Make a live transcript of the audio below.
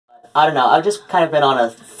I don't know, I've just kind of been on a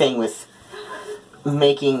thing with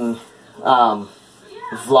making,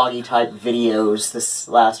 vloggy type videos this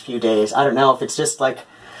last few days. I don't know if it's just like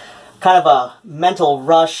kind of a mental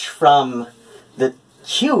rush from the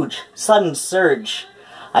huge sudden surge.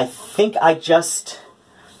 I think I just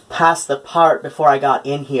passed the part before I got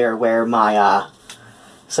in here where my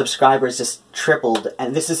subscribers just tripled,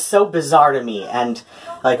 and this is so bizarre to me. And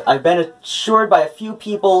like, I've been assured by a few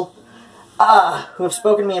people who have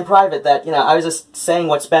spoken to me in private that, you know, I was just saying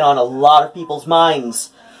what's been on a lot of people's minds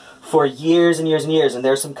for years and years and years, and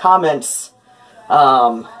there's some comments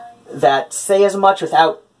that say as much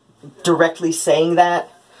without directly saying that.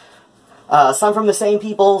 Some from the same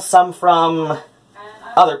people, some from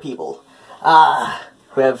other people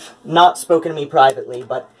who have not spoken to me privately,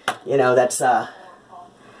 but, you know, that's, and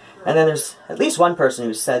then there's at least one person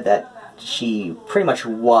who said that she pretty much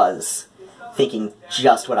was thinking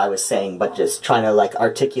just what I was saying, but just trying to, like,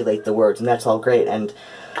 articulate the words, and that's all great. And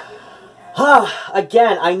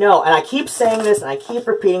again, I know, and I keep saying this, and I keep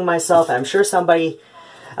repeating myself, and I'm sure somebody,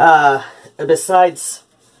 besides,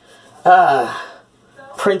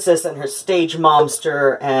 Princess and her stage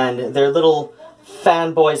momster and their little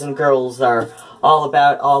fanboys and girls are all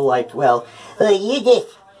about, all like, well, you just,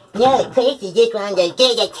 you're crazy, just want to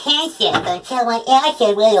get attention, but someone else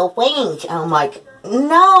has little wings. I'm like,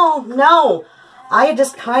 no, I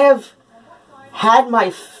just kind of had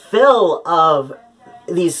my fill of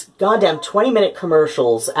these goddamn 20-minute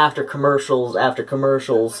commercials after commercials after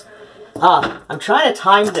commercials. I'm trying to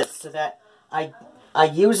time this so that I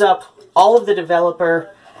use up all of the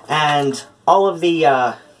developer and all of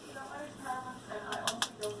the,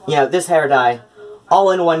 you know, this hair dye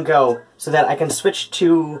all in one go so that I can switch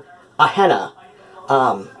to a henna,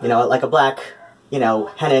 you know, like a black, you know,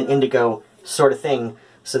 henna and indigo sort of thing,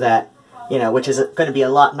 so that, you know, which is going to be a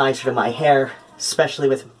lot nicer to my hair, especially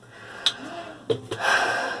with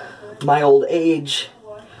my old age.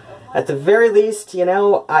 At the very least, you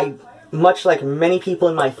know, much like many people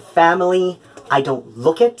in my family, I don't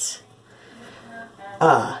look it.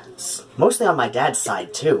 Mostly on my dad's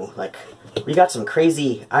side, too. Like, we got some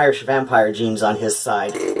crazy Irish vampire genes on his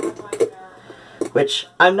side. Which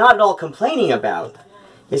I'm not at all complaining about.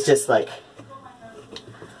 It's just like,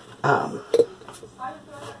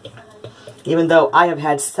 even though I have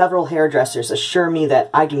had several hairdressers assure me that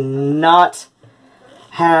I do not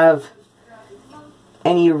have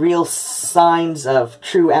any real signs of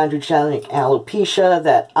true androgenic alopecia,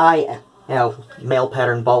 that you know, male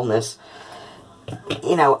pattern baldness,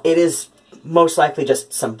 you know, it is most likely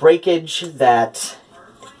just some breakage that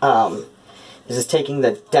is just taking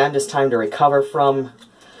the damnedest time to recover from,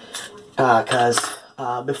 because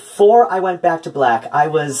before I went back to black, I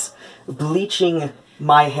was bleaching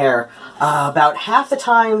my hair about half the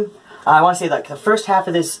time. I want to say like the first half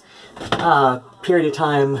of this period of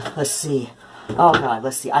time, let's see, oh god,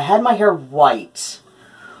 let's see, I had my hair white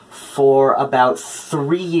for about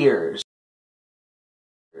 3 years.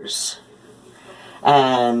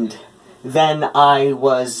 And then I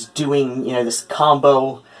was doing, you know, this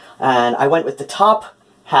combo, and I went with the top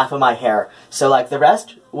half of my hair. So, like, the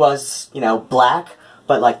rest was, you know, black,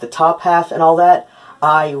 but, like, the top half and all that,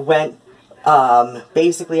 I went,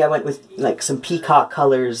 basically I went with, like, some peacock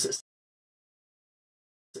colors.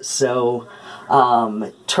 So,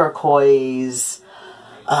 turquoise,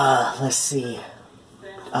 let's see,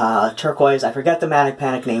 turquoise, I forget the Manic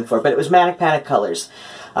Panic name for it, but it was Manic Panic colors.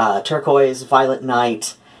 Turquoise, Violet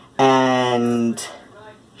Night, and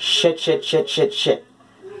shit,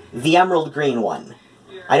 the emerald green one.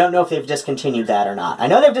 I don't know if they've discontinued that or not. I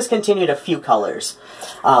know they've discontinued a few colors.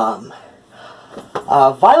 Violet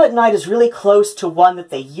Night is really close to one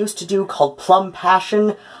that they used to do called Plum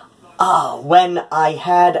Passion. When I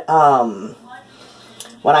had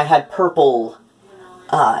purple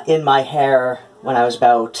in my hair when I was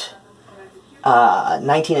about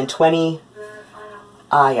 19 and 20.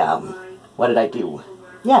 What did I do?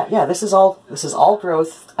 Yeah, this is all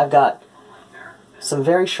growth. I've got some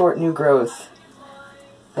very short new growth.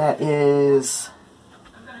 That is,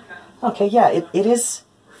 okay, yeah, it is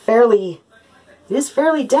fairly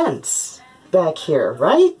dense back here,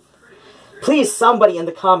 right? Please, somebody in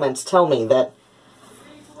the comments tell me that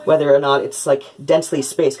whether or not it's, like, densely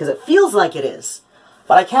spaced, because it feels like it is,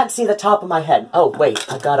 but I can't see the top of my head. Oh,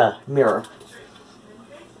 wait, I got a mirror.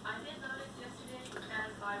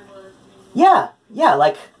 Yeah,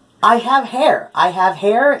 like, I have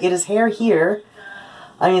hair. It is hair here.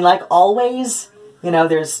 I mean, like, always, you know,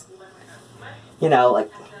 there's, you know,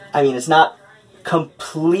 like, I mean, it's not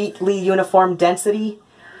completely uniform density.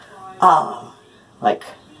 Like,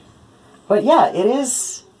 but yeah, it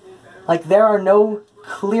is, like, there are no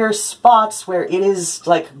clear spots where it is,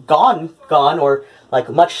 like, gone, or, like,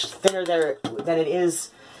 much thinner there than it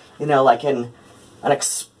is, you know, like, in an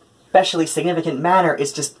especially significant manner.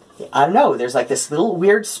 It's just, I don't know, there's, like, this little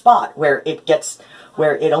weird spot where it gets,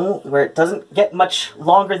 where it doesn't get much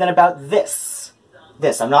longer than about this.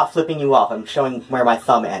 I'm not flipping you off, I'm showing where my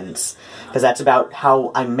thumb ends, because that's about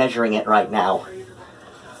how I'm measuring it right now.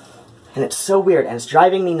 And it's so weird, and it's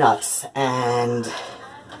driving me nuts, and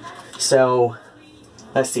so,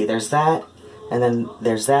 let's see, there's that, and then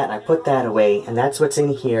there's that, and I put that away, and that's what's in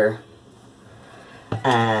here.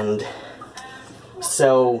 And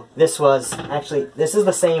so, this was, actually, this is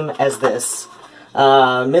the same as this.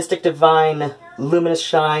 Mystic Divine Luminous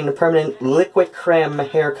Shine Permanent Liquid Creme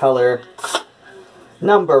Hair Color,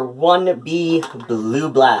 number 1B Blue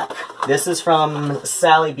Black. This is from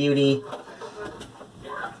Sally Beauty,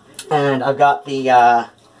 and I've got the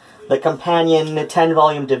companion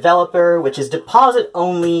 10-volume developer, which is deposit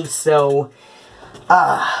only, so,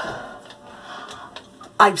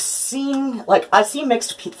 I've seen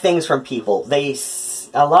mixed things from people.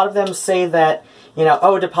 A lot of them say that, you know,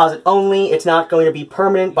 oh, deposit only, it's not going to be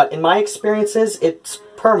permanent, but in my experiences, it's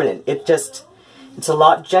permanent. It's a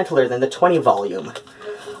lot gentler than the 20-volume,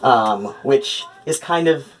 which is kind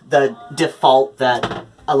of the default that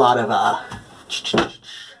a lot of,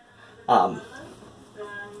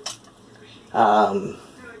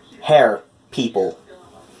 hair people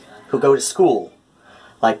who go to school,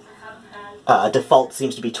 like, default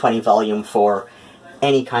seems to be 20-volume for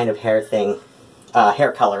any kind of hair thing,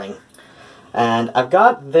 hair coloring. And I've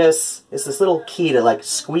got this little key to, like,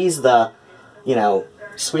 squeeze the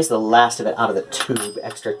last of it out of the tube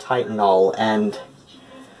extra tight and all, and,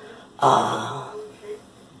 I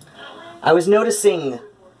was noticing,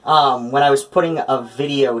 when I was putting a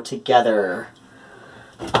video together,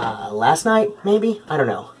 last night, maybe? I don't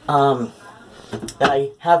know, that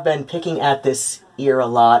I have been picking at this ear a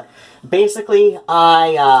lot. Basically,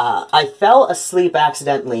 I fell asleep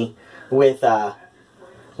accidentally with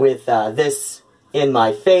this in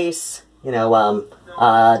my face, you know,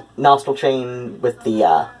 nostril chain with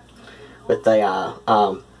the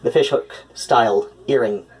fishhook style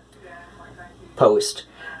earring post.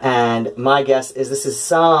 And my guess is this is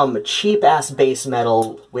some cheap-ass base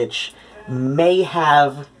metal, which may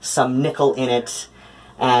have some nickel in it,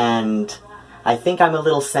 and I think I'm a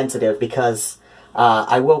little sensitive because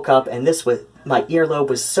I woke up and my earlobe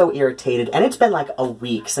was so irritated, and it's been like a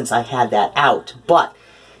week since I had that out, but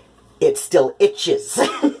it still itches.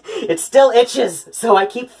 It still itches, so I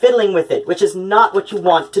keep fiddling with it, which is not what you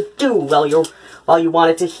want to do while you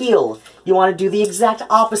want it to heal. You want to do the exact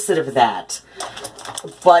opposite of that.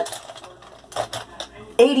 But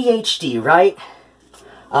ADHD, right?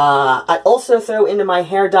 I also throw into my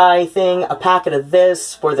hair dye thing a packet of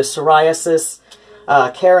this for the psoriasis,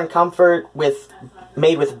 Care and Comfort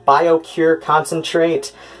made with BioCure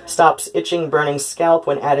concentrate. Stops itching, burning scalp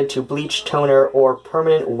when added to bleach, toner, or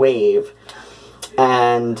permanent wave.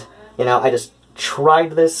 And, you know, I just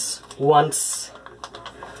tried this once.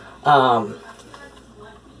 Yeah,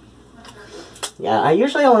 I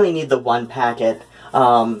usually only need the one packet.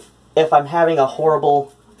 If I'm having a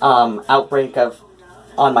horrible outbreak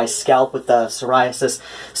on my scalp with the psoriasis.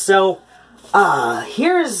 So,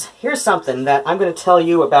 here's something that I'm going to tell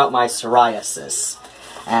you about my psoriasis.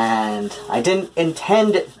 And I didn't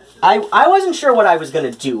intend... I wasn't sure what I was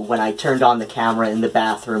going to do when I turned on the camera in the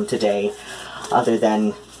bathroom today, other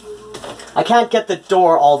than... I can't get the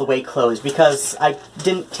door all the way closed because I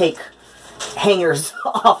didn't take hangers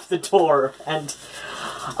off the door, and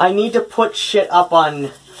I need to put shit up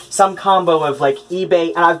on some combo of, like, eBay,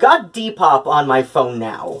 and I've got Depop on my phone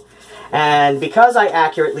now. And because I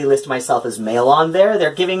accurately list myself as male on there,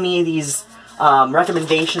 they're giving me these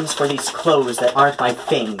recommendations for these clothes that aren't my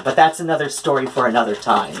thing, but that's another story for another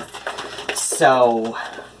time. So,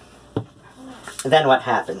 then what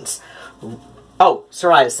happens? Oh,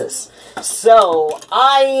 psoriasis. So,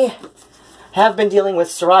 I have been dealing with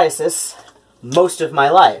psoriasis most of my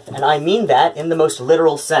life, and I mean that in the most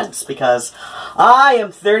literal sense, because I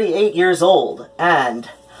am 38 years old, and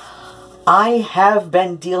I have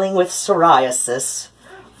been dealing with psoriasis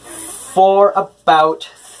for about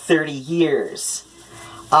 30 years.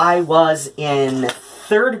 I was in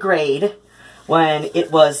 3rd grade when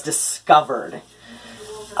it was discovered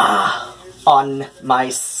on my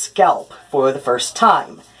scalp for the first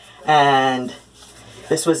time. And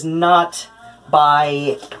this was not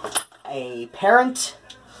by a parent.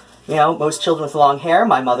 You know, most children with long hair,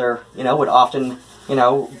 my mother, you know, would often, you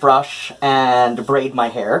know, brush and braid my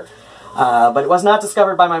hair. But it was not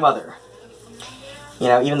discovered by my mother. You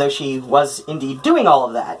know, even though she was indeed doing all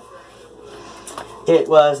of that. It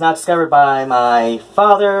was not discovered by my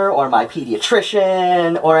father or my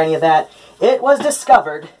pediatrician or any of that. It was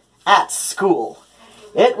discovered at school.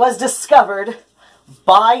 It was discovered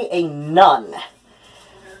by a nun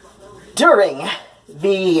during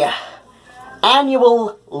the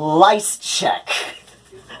annual lice check.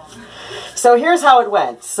 So here's how it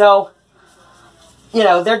went. So, you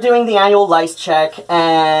know, they're doing the annual lice check,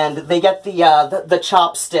 and they get the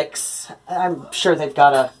chopsticks. I'm sure they've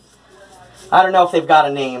got a... I don't know if they've got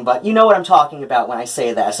a name, but you know what I'm talking about when I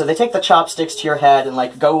say that. So they take the chopsticks to your head and,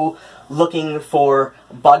 like, go looking for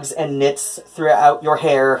bugs and nits throughout your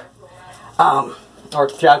hair, or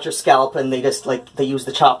throughout your scalp, and they just, like, they use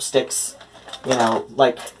the chopsticks, you know,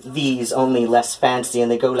 like these, only less fancy,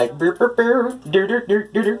 and they go like...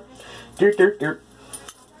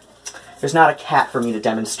 There's not a cat for me to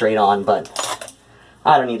demonstrate on, but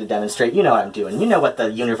I don't need to demonstrate. You know what I'm doing. You know what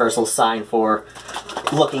the universal sign for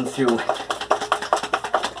looking through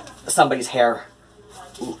somebody's hair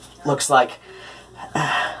looks like.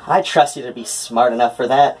 I trust you to be smart enough for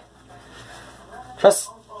that. Trust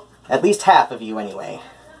at least half of you, anyway.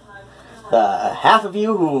 The half of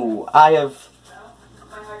you who I have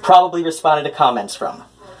probably responded to comments from.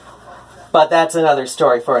 But that's another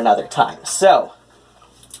story for another time. So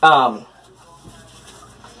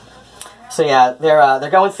yeah, they're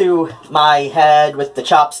going through my head with the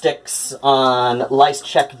chopsticks on lice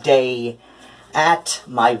check day at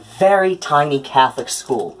my very tiny Catholic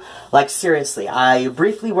school. Like, seriously, I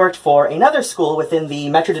briefly worked for another school within the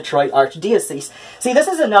Metro Detroit Archdiocese. See, this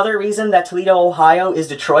is another reason that Toledo, Ohio is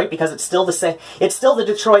Detroit, because it's still the same. It's still the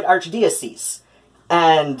Detroit Archdiocese.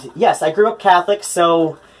 And yes, I grew up Catholic,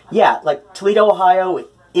 so yeah, like, Toledo, Ohio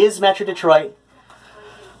is Metro Detroit.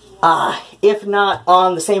 If not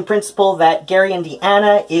on the same principle that Gary,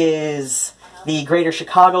 Indiana is the greater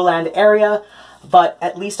Chicagoland area, but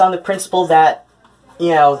at least on the principle that, you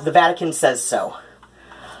know, the Vatican says so.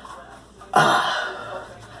 I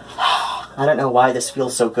don't know why this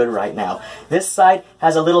feels so good right now. This side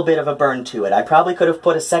has a little bit of a burn to it. I probably could have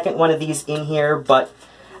put a second one of these in here, but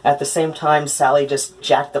at the same time, Sally just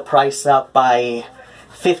jacked the price up by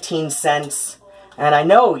 15 cents. And I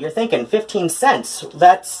know you're thinking, 15 cents,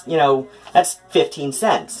 that's, you know, that's 15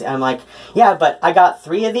 cents. I'm like, yeah, but I got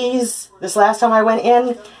 3 of these this last time I went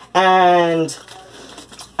in, and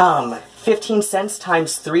 15 cents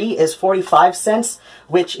times 3 is 45 cents,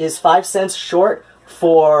 which is 5 cents short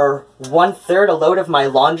for 1/3 a load of my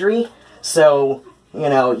laundry. So, you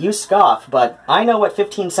know, you scoff, but I know what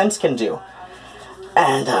 15 cents can do.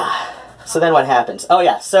 And, so then what happens? Oh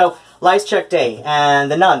yeah, so, lice check day,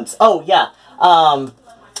 and the nuns. Oh yeah,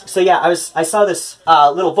 so yeah, I saw this,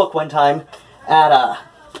 little book one time at,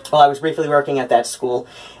 while I was briefly working at that school.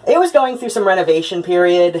 It was going through some renovation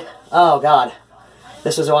period. Oh god.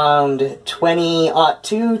 This was around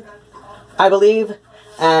 2002, I believe.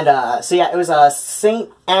 And, so yeah, it was, St.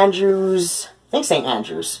 Andrews, I think St.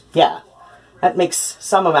 Andrews, yeah. That makes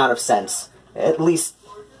some amount of sense, at least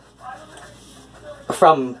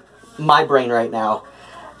from my brain right now.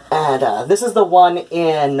 And, this is the one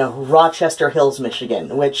in Rochester Hills,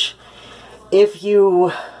 Michigan, which, if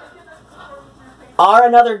you are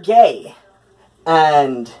another gay,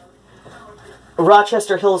 and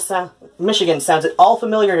Rochester Hills, Michigan sounds at all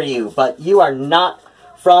familiar to you, but you are not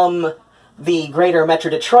from the greater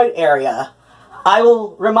Metro Detroit area, I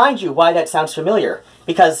will remind you why that sounds familiar.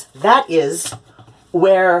 Because that is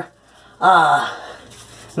where,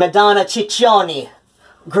 Madonna Ciccione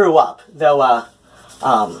grew up. Though,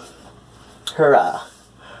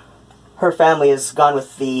 her family has gone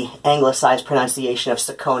with the anglicized pronunciation of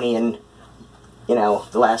Saccone in, you know,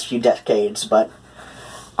 the last few decades, but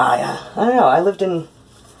I don't know, I lived in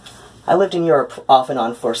Europe off and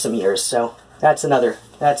on for some years, so that's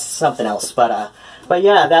something else, but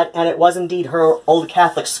yeah, and it was indeed her old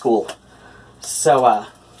Catholic school. So,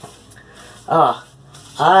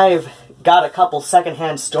 I've got a couple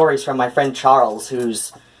secondhand stories from my friend Charles,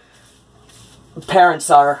 whose parents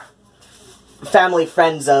are family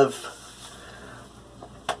friends of,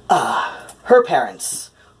 her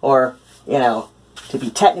parents, or, you know, to be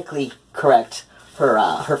technically correct,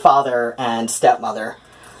 her father and stepmother.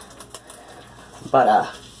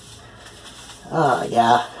 But,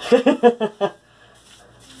 yeah.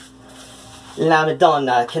 La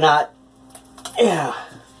Madonna cannot, yeah.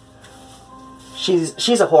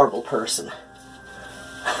 She's a horrible person.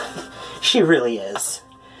 She really is.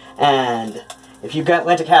 And if you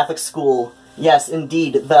went to Catholic school, yes,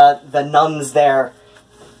 indeed, the nuns there,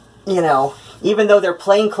 you know, even though they're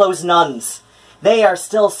plainclothes nuns, they are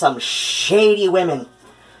still some shady women.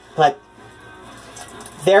 Like,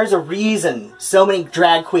 there's a reason so many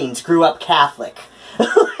drag queens grew up Catholic.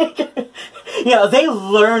 Like, you know, they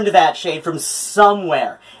learned that shade from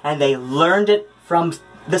somewhere, and they learned it from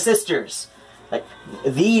the sisters. Like,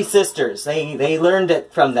 these sisters, they learned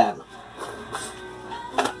it from them.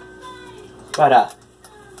 But,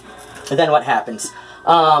 then what happens?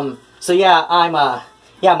 So yeah,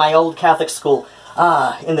 my old Catholic school,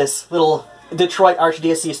 in this little Detroit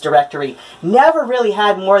Archdiocese directory, never really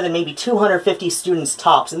had more than maybe 250 students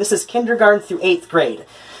tops, and this is kindergarten through 8th grade.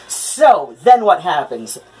 So, then what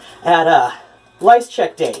happens? At, Lice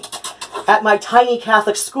Check Day, at my tiny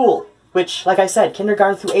Catholic school, which, like I said,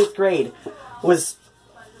 kindergarten through 8th grade, was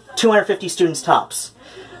 250 students tops.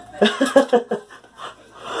 The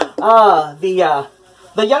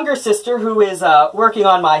younger sister, who is, working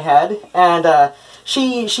on my head, and,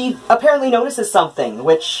 she apparently notices something,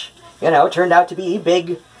 which, you know, turned out to be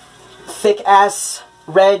big, thick-ass,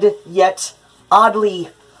 red, yet oddly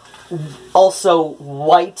also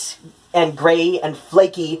white and gray and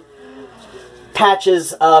flaky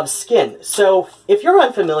patches of skin. So, if you're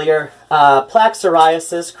unfamiliar, plaque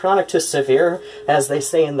psoriasis, chronic to severe, as they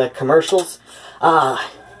say in the commercials,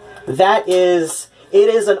 it is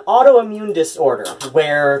an autoimmune disorder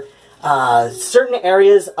where certain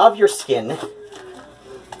areas of your skin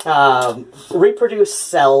reproduce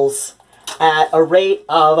cells at a rate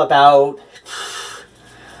of about,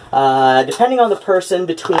 depending on the person,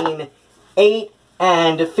 between 8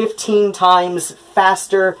 and 15 times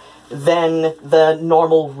faster than the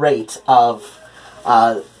normal rate of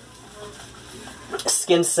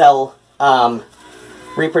skin cell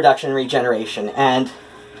reproduction and regeneration. And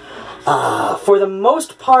for the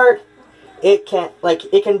most part, it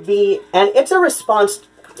can be, and it's a response,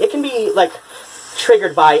 it can be, like,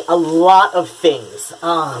 triggered by a lot of things.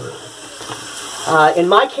 In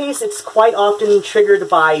my case, it's quite often triggered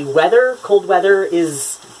by weather. Cold weather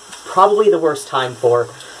is probably the worst time for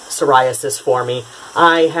psoriasis for me.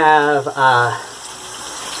 I have a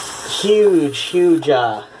huge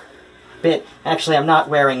bit. Actually, I'm not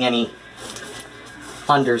wearing any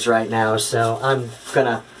unders right now, so I'm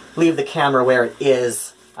gonna leave the camera where it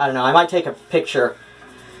is. I don't know, I might take a picture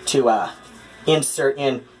to insert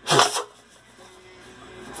in.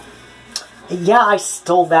 Yeah, I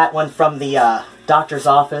stole that one from the doctor's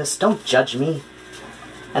office. Don't judge me.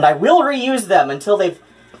 And I will reuse them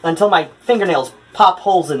until my fingernails pop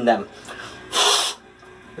holes in them.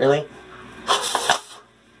 Really?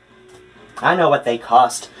 I know what they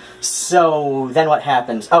cost. So, then what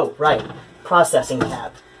happens? Oh, right. Processing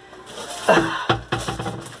tab.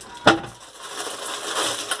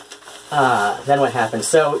 Then what happens?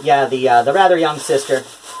 So, yeah, the rather young sister,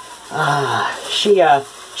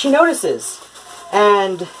 she notices,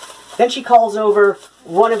 and then she calls over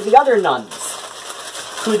one of the other nuns,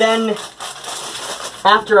 who then,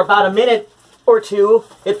 after about a minute or two,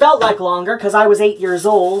 it felt like longer, because I was 8 years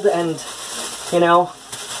old, and, you know,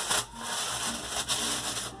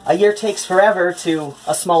 a year takes forever to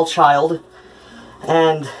a small child,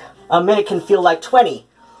 and a minute can feel like 20.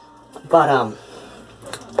 But,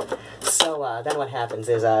 so, then what happens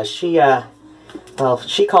is, she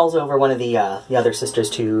calls over one of the other sisters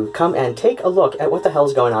to come and take a look at what the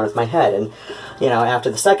hell's going on with my head. And, you know, after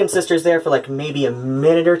the second sister's there for, like, maybe a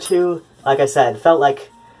minute or two, like I said, felt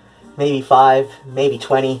like maybe 5, maybe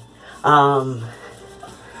 20.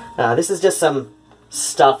 This is just some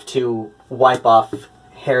stuff to wipe off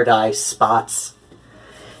hair dye spots.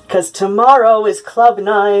 'Cause tomorrow is club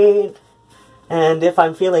night, and if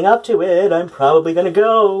I'm feeling up to it, I'm probably gonna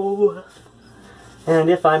go.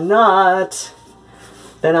 And if I'm not,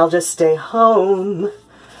 then I'll just stay home.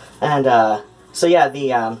 And, so yeah,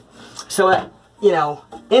 you know,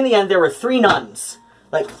 in the end there were 3 nuns,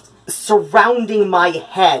 like, surrounding my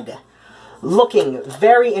head, looking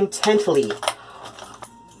very intently,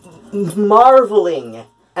 marveling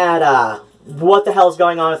at, what the hell's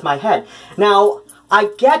going on with my head. Now, I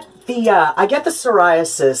get the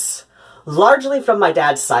psoriasis largely from my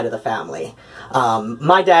dad's side of the family.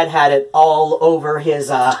 My dad had it all over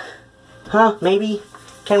his, maybe?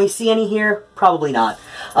 Can we see any here? Probably not.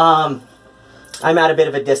 I'm at a bit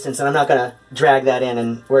of a distance, and I'm not gonna drag that in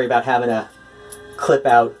and worry about having to clip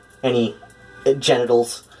out any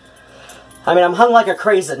genitals. I mean, I'm hung like a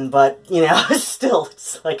craisin, but, you know, still,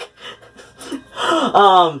 it's like...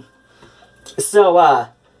 So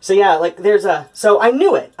yeah, like, so I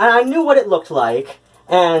knew it, and I knew what it looked like,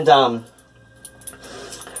 and,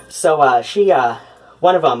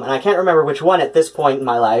 one of them, and I can't remember which one at this point in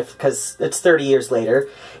my life, because it's 30 years later,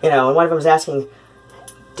 you know, and one of them was asking,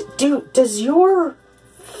 does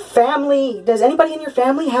anybody in your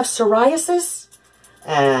family have psoriasis?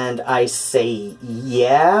 And I say,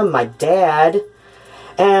 yeah, my dad.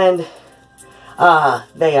 And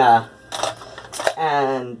I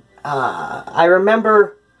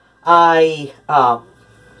remember I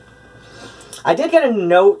did get a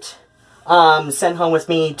note sent home with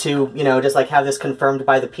me to, you know, just like have this confirmed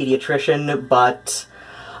by the pediatrician, but,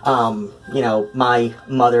 you know, my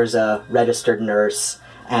mother's a registered nurse,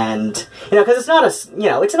 and, you know, because it's not a, you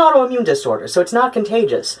know, it's an autoimmune disorder, so it's not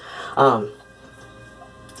contagious.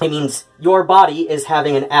 It means your body is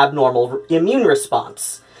having an abnormal immune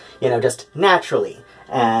response, you know, just naturally,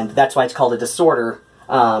 and that's why it's called a disorder.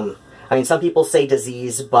 I mean, some people say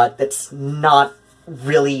disease, but that's not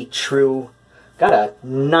really true. Got a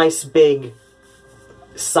nice big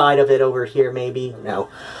side of it over here, maybe. No.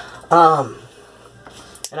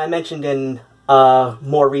 And I mentioned in a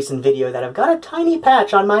more recent video that I've got a tiny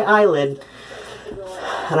patch on my eyelid.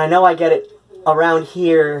 And I know I get it around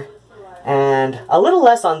here and a little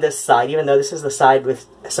less on this side, even though this is the side with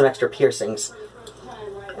some extra piercings.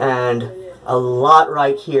 And a lot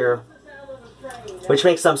right here, which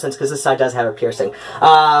makes some sense because this side does have a piercing.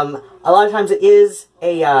 A lot of times it is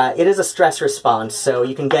a stress response, so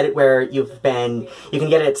you can get it where you've been, you can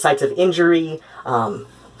get it at sites of injury, you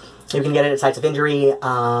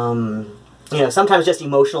know, sometimes just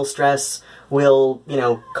emotional stress will, you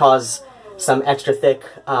know, cause some extra thick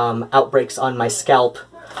outbreaks on my scalp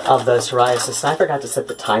of the psoriasis. And I forgot to set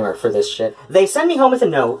the timer for this shit. They send me home with a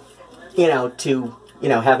note, you know, to, you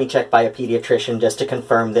know, have me checked by a pediatrician just to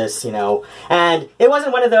confirm this, you know. And it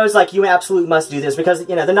wasn't one of those, like, you absolutely must do this, because,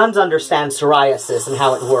 you know, the nuns understand psoriasis and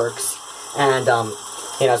how it works. And,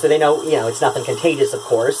 you know, so they know, you know, it's nothing contagious, of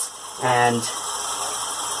course. And,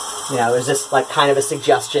 you know, it was just, like, kind of a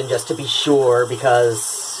suggestion just to be sure,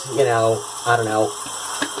 because, you know, I don't know,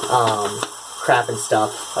 crap and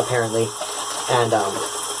stuff, apparently. And,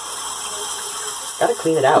 gotta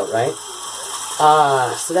clean it out, right?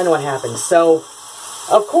 So then what happened? So,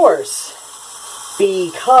 of course,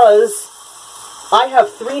 because I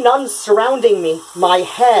have 3 nuns surrounding me, my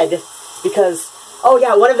head, because, oh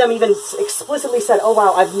yeah, one of them even explicitly said, oh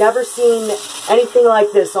wow, I've never seen anything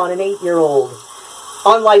like this on an 8-year-old.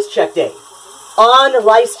 On lice check day. On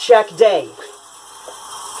lice check day.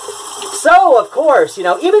 So, of course, you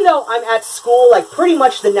know, even though I'm at school, like, pretty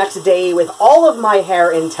much the next day with all of my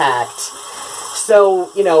hair intact,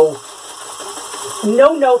 so, you know,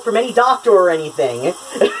 no note from any doctor or anything,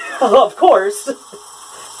 of course.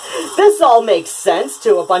 This all makes sense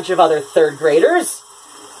to a bunch of other 3rd graders.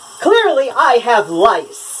 Clearly, I have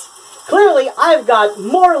lice. Clearly, I've got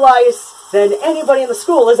more lice than anybody in the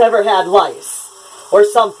school has ever had lice. Or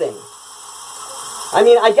something. I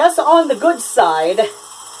mean, I guess on the good side,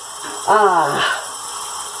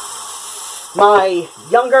 my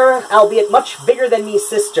younger, albeit much bigger than me,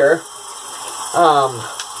 sister,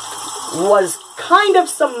 was kind of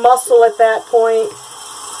some muscle at that point.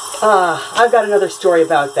 I've got another story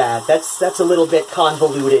about that. That's a little bit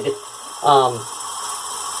convoluted.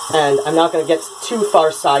 And I'm not going to get too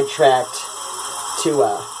far sidetracked to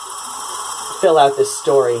fill out this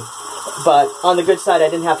story. But on the good side, I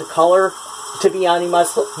didn't have to color to be any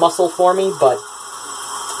muscle for me, but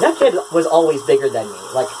that kid was always bigger than me.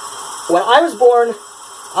 Like, when I was born,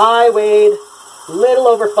 I weighed a little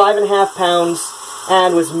over 5.5 pounds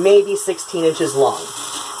and was maybe 16 inches long.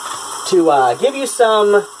 To give you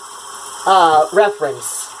some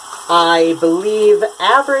reference, I believe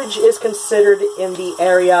average is considered in the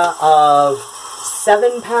area of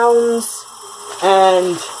 7 pounds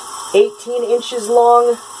and 18 inches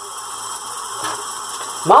long.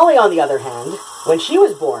 Molly, on the other hand, when she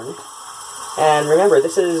was born, and remember,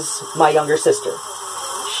 this is my younger sister,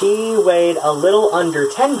 she weighed a little under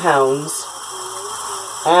 10 pounds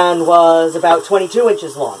and was about 22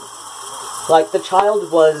 inches long. Like, the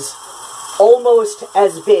child was almost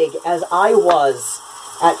as big as I was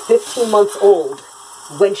at 15 months old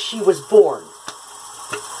when she was born.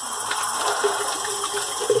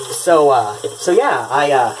 So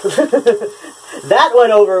yeah, that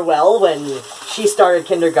went over well when she started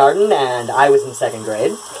kindergarten and I was in 2nd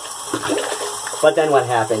grade. But then what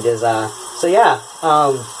happened is, so yeah,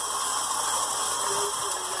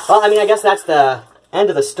 well, I mean, I guess that's the end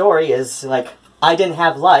of the story, is, like, I didn't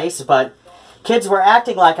have lice, but kids were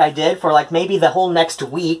acting like I did for, like, maybe the whole next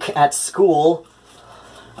week at school.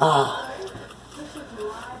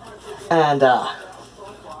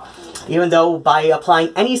 Even though by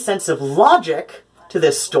applying any sense of logic to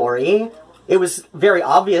this story, it was very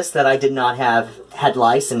obvious that I did not have head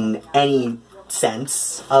lice in any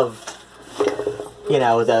sense of, you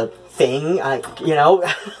know, the thing. You know,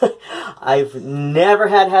 I've never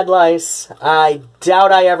had head lice. I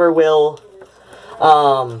doubt I ever will.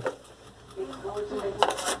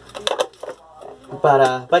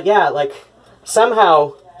 But yeah, like,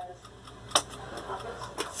 somehow,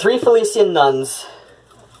 3 Felician nuns,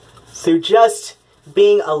 through just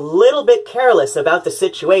being a little bit careless about the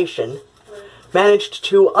situation, managed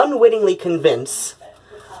to unwittingly convince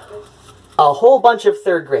a whole bunch of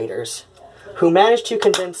 3rd graders, who managed to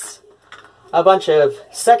convince a bunch of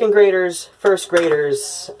 2nd graders, 1st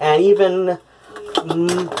graders, and even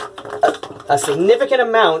a significant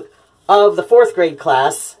amount of the 4th grade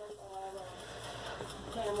class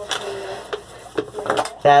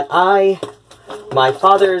that I, my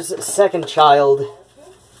father's 2nd child,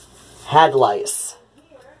 had lice,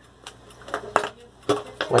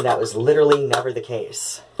 when that was literally never the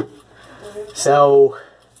case. So,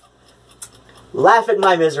 laugh at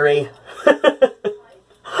my misery.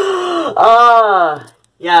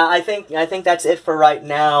 Yeah, I think that's it for right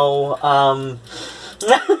now.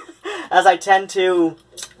 As I tend to,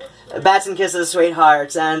 bats and kisses,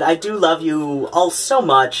 sweethearts, and I do love you all so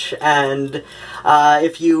much, and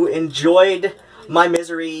if you enjoyed my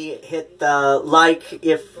misery, hit the like.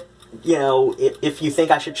 If you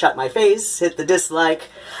think I should shut my face, hit the dislike.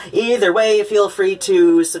 Either way, feel free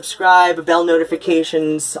to subscribe, bell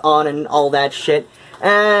notifications on, and all that shit,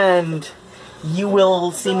 and you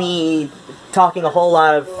will see me talking a whole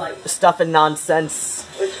lot of stuff and nonsense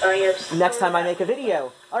next time I make a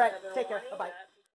video. Alright, take care, bye-bye.